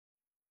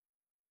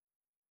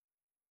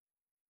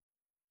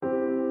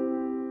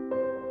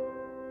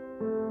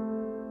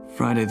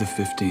Friday the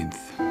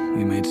 15th,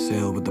 we made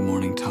sail with the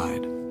morning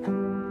tide.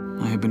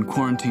 I had been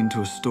quarantined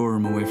to a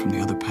storeroom away from the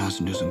other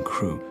passengers and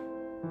crew.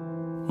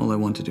 All I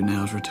want to do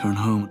now is return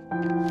home.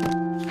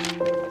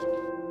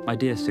 My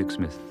dear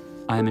Sixsmith,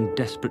 I am in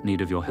desperate need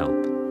of your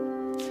help.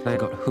 I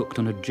got hooked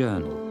on a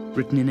journal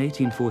written in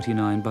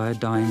 1849 by a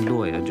dying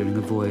lawyer during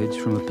a voyage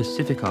from a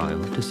Pacific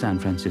isle to San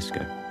Francisco.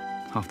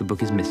 Half the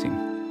book is missing.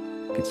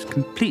 It's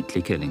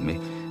completely killing me.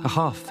 A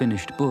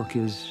half-finished book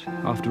is,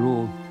 after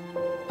all,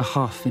 a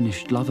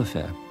half-finished love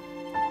affair.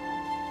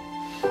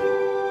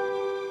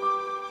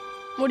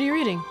 What are you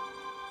reading?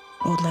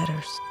 Old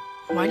letters.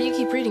 Why do you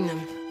keep reading them?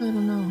 I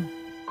don't know.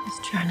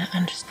 Just trying to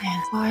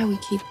understand why we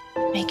keep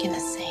making the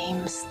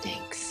same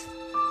mistakes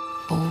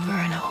over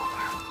and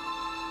over.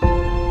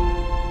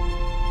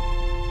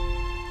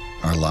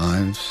 Our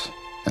lives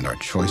and our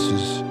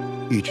choices,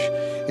 each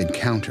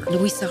encounter,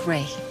 Louisa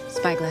Ray,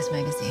 Spyglass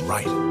Magazine.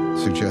 right,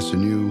 suggests a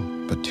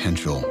new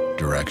potential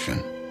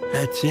direction.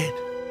 That's it.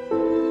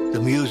 The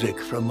music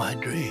from my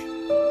dream.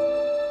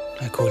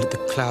 I call it the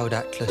Cloud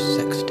Atlas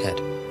Sextet.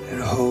 At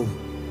home.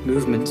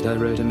 Movements I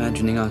wrote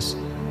imagining us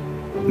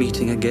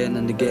meeting again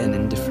and again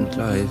in different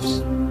lives,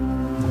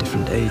 in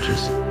different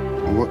ages.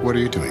 What are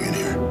you doing in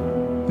here?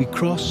 We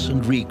cross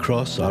and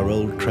recross our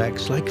old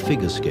tracks like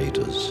figure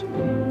skaters.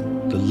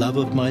 The love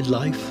of my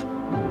life,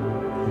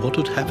 what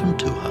had happened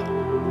to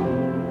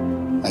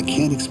her? I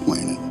can't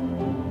explain it.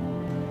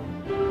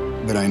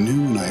 But I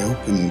knew when I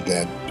opened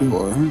that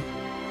door,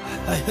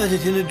 I heard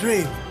it in a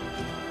dream.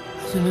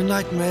 I was in a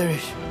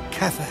nightmarish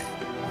cafe,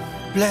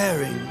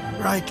 blaring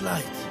bright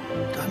lights,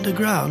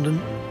 underground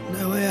and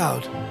no way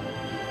out.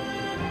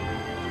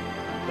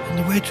 And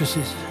the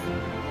waitresses,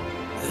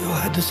 they all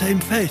had the same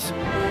face.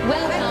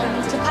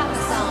 Welcome to Pop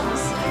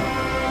Sounds.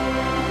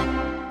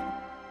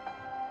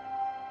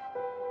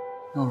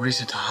 No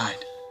reason to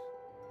hide.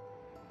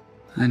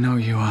 I know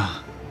you,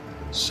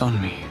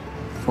 Sunmi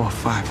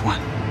 451.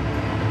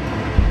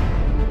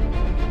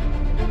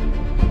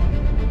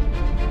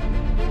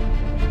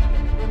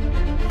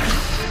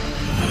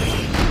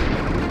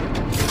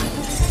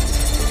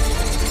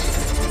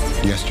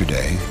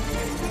 yesterday,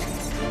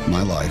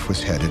 my life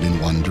was headed in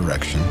one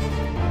direction.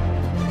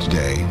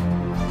 Today,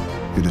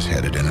 it is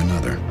headed in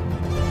another.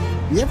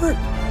 You ever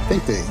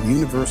think the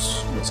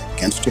universe was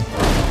against you?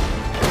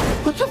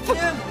 What the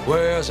fuck?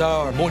 Where's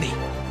our money?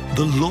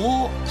 The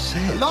law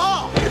says.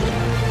 Law!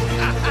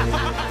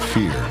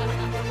 Fear,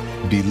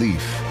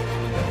 belief,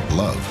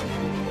 love,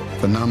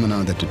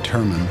 phenomena that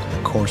determine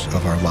the course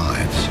of our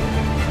lives.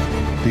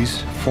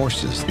 These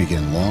forces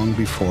begin long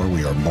before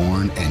we are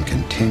born and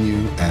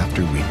continue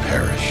after we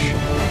perish.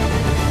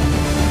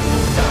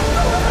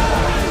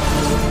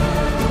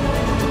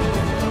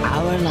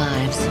 Our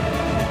lives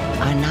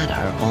are not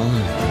our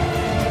own.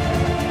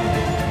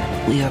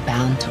 We are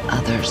bound to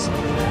others,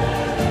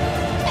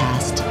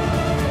 past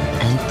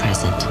and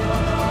present.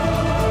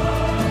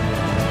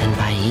 And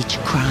by each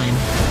crime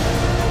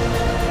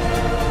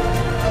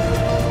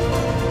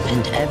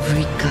and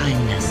every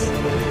kindness,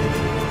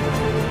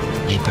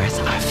 we birth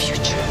our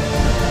future.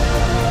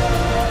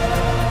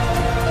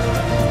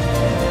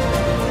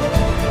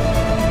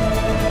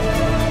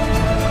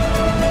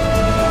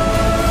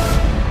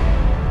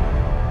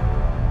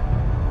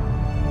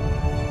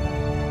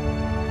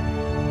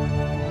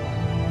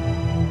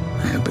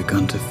 I have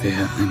begun to fear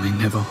I may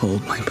never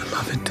hold my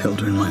beloved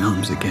Tilda in my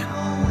arms again.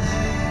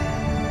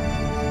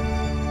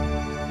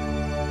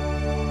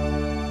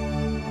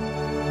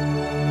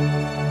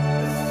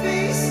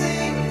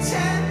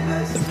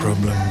 The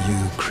problem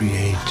you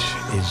create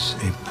is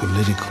a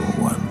political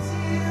one.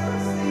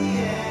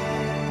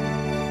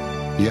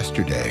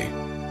 Yesterday,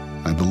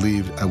 I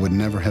believed I would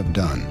never have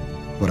done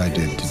what I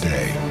did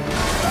today.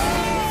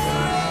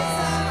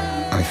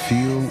 I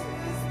feel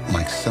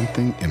like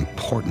something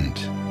important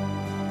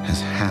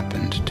has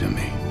happened to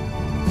me.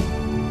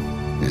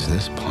 Is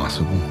this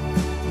possible?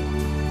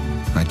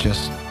 I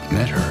just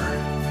met her,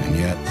 and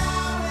yet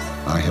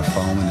I have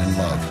fallen in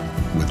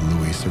love with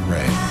Louisa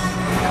Ray.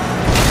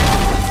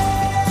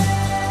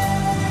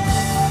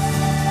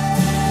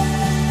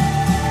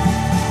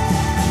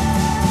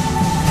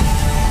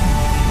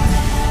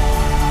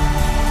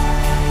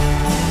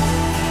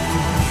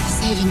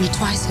 Saving me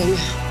twice, are you?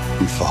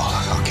 You fall,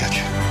 I'll catch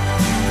you.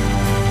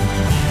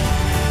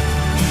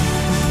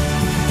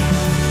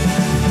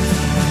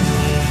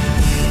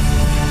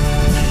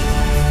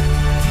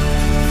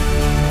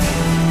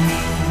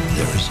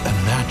 There is a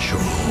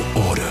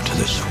natural order to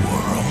this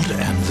world,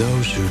 and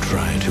those who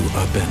try to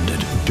upend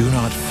it do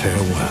not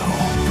fare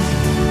well.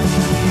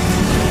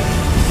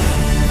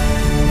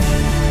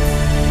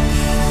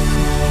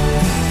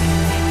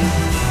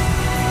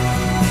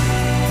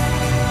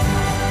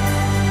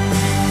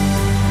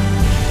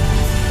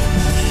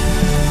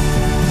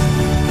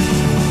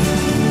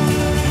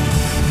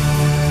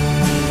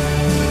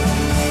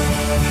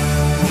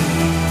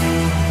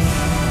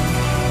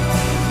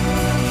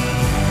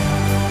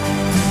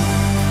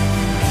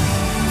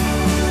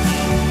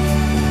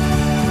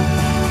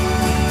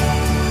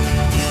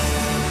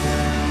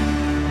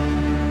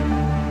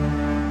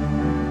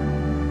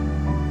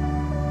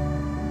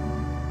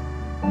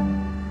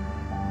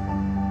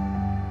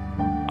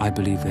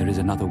 believe there is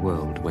another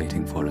world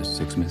waiting for us,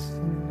 Sixsmith.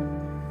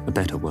 A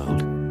better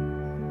world.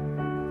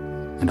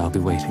 And I'll be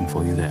waiting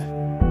for you there.